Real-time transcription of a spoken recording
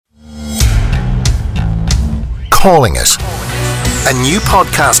Calling It. A new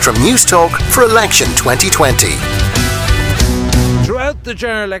podcast from Newstalk for election 2020. Throughout the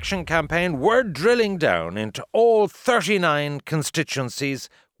general election campaign, we're drilling down into all 39 constituencies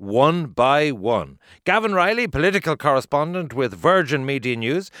one by one. Gavan Reilly, political correspondent with Virgin Media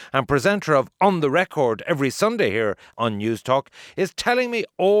News and presenter of On the Record every Sunday here on Newstalk, is telling me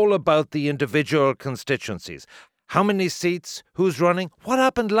all about the individual constituencies. How many seats, who's running, what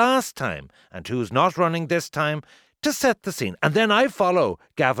happened last time, and who's not running this time, to set the scene. And then I follow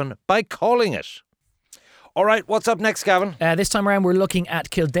Gavan by calling it. All right, what's up next, Gavin? This time around, we're looking at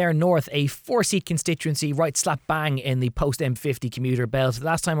Kildare North, a 4-seat constituency right slap bang in the post-M50 commuter belt.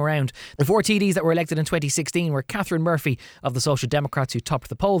 Last time around, the 4 TDs that were elected in 2016 were Catherine Murphy of the Social Democrats, who topped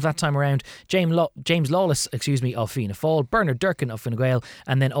the poll that time around, James Lawless of Fianna Fáil, Bernard Durkin of Fine Gael,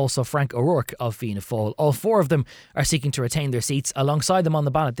 and then also Frank O'Rourke of Fianna Fáil. All 4 of them are seeking to retain their seats. Alongside them on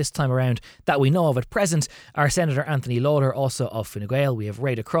the ballot this time around, that we know of at present, are Senator Anthony Lawler, also of Fine Gael. We have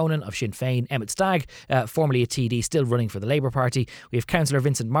Rada Cronin of Sinn Féin, Emmett Stagg, formerly a TD, still running for the Labour Party. We have Councillor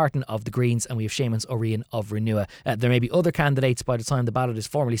Vincent Martin of the Greens, and we have Seamus O'Rian of Renua. There may be other candidates by the time the ballot is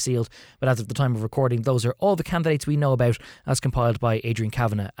formally sealed, but as of the time of recording, those are all the candidates we know about, as compiled by Adrian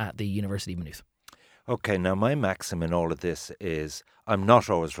Kavanagh at the University of Maynooth. Okay, now my maxim in all of this is I'm not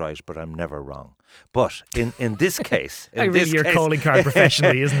always right, but I'm never wrong. But in this case... Your calling card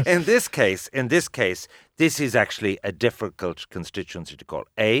professionally, isn't it? In this case, this is actually a difficult constituency to call.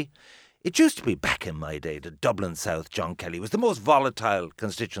 It used to be back in my day that Dublin South, John Kelly, was the most volatile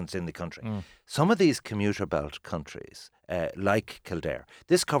constituency in the country. Some of these commuter belt countries, like Kildare,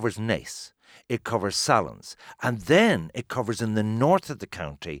 this covers Naas, it covers Sallins, and then it covers in the north of the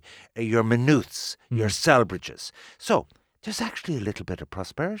county your Maynooths, your Selbridges. So there's actually a little bit of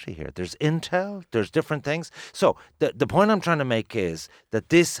prosperity here. There's intel, there's different things. So the point I'm trying to make is that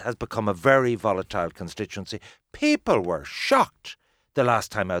this has become a very volatile constituency. People were shocked the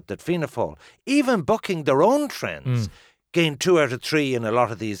last time out that Fianna Fáil, even bucking their own trends, gained 2 out of 3 in a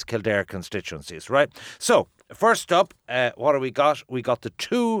lot of these Kildare constituencies, right? So, first up, what have we got? We got the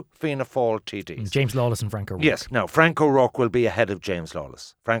 2 Fianna Fáil TDs. James Lawless and Frank O'Rourke. Yes. Now, Frank O'Rourke will be ahead of James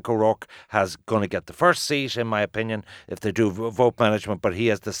Lawless. Frank O'Rourke has going to get the first seat, in my opinion, if they do vote management, but he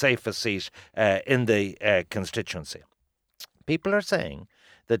has the safest seat in the constituency. People are saying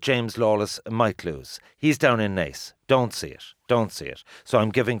that James Lawless might lose. He's down in Naas. Don't see it. So I'm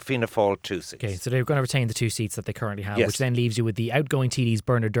giving Fianna Fáil 2 seats. Okay, so they're going to retain the 2 seats that they currently have, yes, which then leaves you with the outgoing TDs,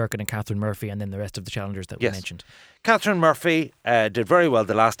 Bernard Durkin and Catherine Murphy, and then the rest of the challengers that we mentioned. Catherine Murphy did very well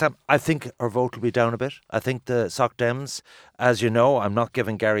the last time. I think her vote will be down a bit. I think the Soc Dems, as you know, I'm not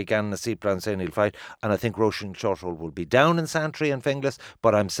giving Gary Gannon a seat, but I'm saying he'll fight. And I think Roisin Shortall will be down in Santry and Finglas,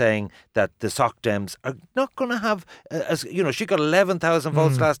 but I'm saying that the Soc Dems are not going to have, she got 11,000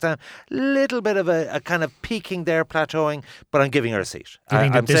 votes last time. Little bit of a kind of peaking there, plateauing, but I'm giving her a seat. Do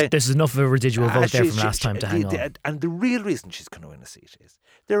you think that this is enough of a residual vote there from last time to hang on? And the real reason she's going to win a seat is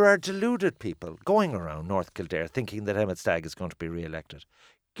there are deluded people going around North Kildare thinking that Emmett Stagg is going to be re-elected.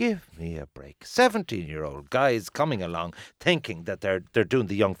 Give me a break. 17-year-old guys coming along thinking that they're doing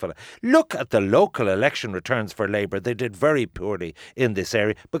the young fella. Look at the local election returns for Labour. They did very poorly in this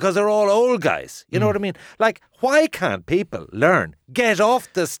area because they're all old guys. You know what I mean? Like, why can't people learn? Get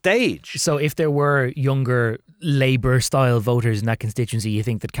off the stage. So if there were younger Labour-style voters in that constituency, you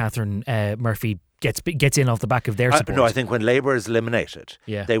think that Catherine Murphy gets in off the back of their support? No, I think when Labour is eliminated,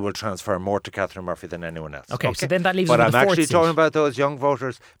 they will transfer more to Catherine Murphy than anyone else. Okay, so then that leaves us with the fourth seat. But I'm actually talking about those young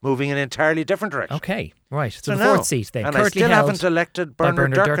voters moving in an entirely different direction. Okay, right. So the 4th seat then. And currently I still held haven't elected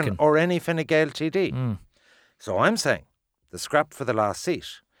Bernard Durkin or any Fine Gael TD. So I'm saying the scrap for the last seat.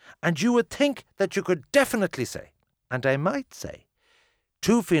 And you would think that you could definitely say, and I might say,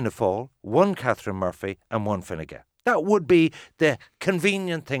 2 Fianna Fáil, 1 Catherine Murphy and 1 Fine Gael. That would be the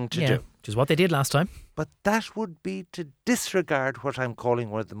convenient thing to do. Which is what they did last time. But that would be to disregard what I'm calling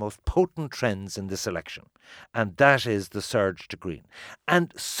one of the most potent trends in this election. And that is the surge to Green.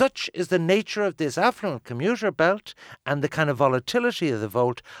 And such is the nature of this affluent commuter belt and the kind of volatility of the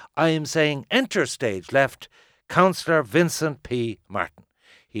vote, I am saying enter stage left, Councillor Vincent P. Martin.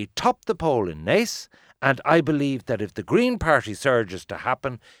 He topped the poll in Naas, and I believe that if the Green Party surge is to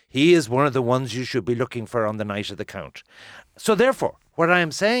happen, he is one of the ones you should be looking for on the night of the count. So therefore, what I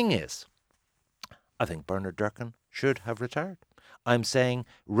am saying is, I think Bernard Durkin should have retired. I'm saying,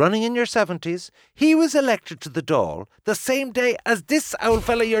 running in your 70s, he was elected to the Dáil the same day as this old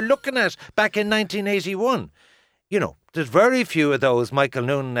fella you're looking at back in 1981. You know, there's very few of those, Michael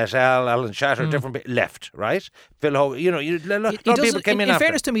Noonan et al., Alan Shatter, different left, right? Phil Ho, a lot of people came in after. In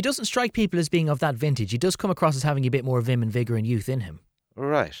fairness to him, he doesn't strike people as being of that vintage. He does come across as having a bit more vim and vigour and youth in him.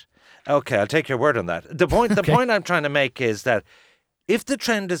 Right. Okay, I'll take your word on that. The point I'm trying to make is that if the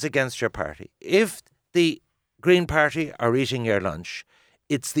trend is against your party, if the Green Party are eating your lunch,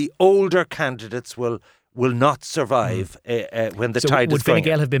 it's the older candidates will not survive when the tide is would going. Fine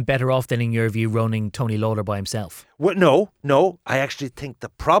Gael have been better off than, in your view, running Tony Lawler by himself? Well, no. I actually think the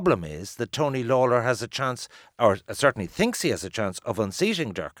problem is that Tony Lawler has a chance, or certainly thinks he has a chance, of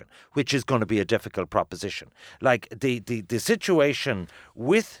unseating Durkan, which is going to be a difficult proposition. Like the situation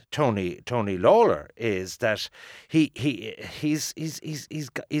with Tony Lawler is that he's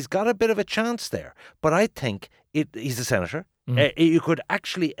got a bit of a chance there, but I think he's a senator. You could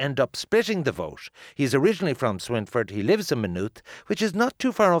actually end up splitting the vote. He's originally from Swinford. He lives in Maynooth, which is not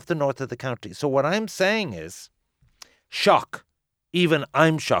too far off the north of the county. So what I'm saying is, shock. Even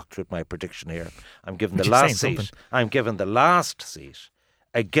I'm shocked with my prediction here. I'm given the last seat. I'm given the last seat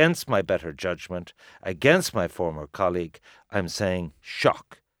against my better judgment, against my former colleague. I'm saying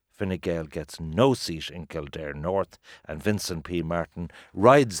shock. Fine Gael gets no seat in Kildare North, and Vincent P. Martin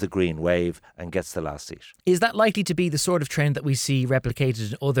rides the green wave and gets the last seat. Is that likely to be the sort of trend that we see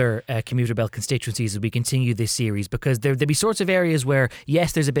replicated in other commuter belt constituencies as we continue this series? Because there'll be sorts of areas where,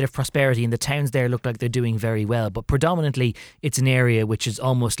 yes, there's a bit of prosperity and the towns there look like they're doing very well, but predominantly it's an area which is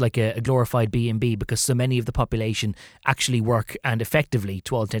almost like a glorified B&B, because so many of the population actually work and effectively,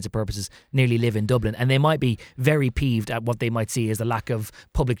 to all intents and purposes, nearly live in Dublin, and they might be very peeved at what they might see as the lack of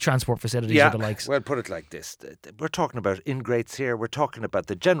public transport facilities or the likes. Well, put it like this. We're talking about ingrates here. We're talking about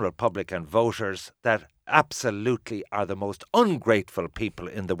the general public and voters that absolutely are the most ungrateful people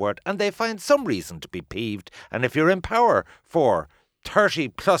in the world, and they find some reason to be peeved. And if you're in power for 30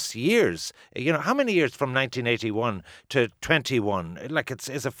 plus years, how many years from 1981 to 21? Like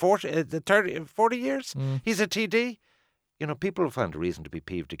is it 40 years? He's a TD. People will find a reason to be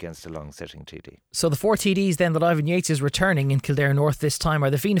peeved against a long-sitting TD. So the 4 TDs then that Ivan Yates is returning in Kildare North this time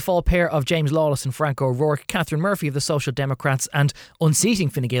are the Fianna Fáil pair of James Lawless and Frank O'Rourke, Catherine Murphy of the Social Democrats, and unseating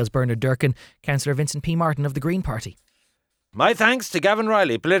Fine Gael's Bernard Durkan, Councillor Vincent P. Martin of the Green Party. My thanks to Gavan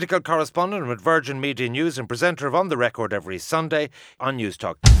Reilly, political correspondent with Virgin Media News and presenter of On The Record every Sunday on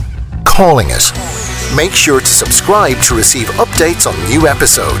Newstalk. Calling it. Make sure to subscribe to receive updates on new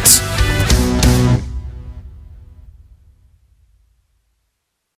episodes.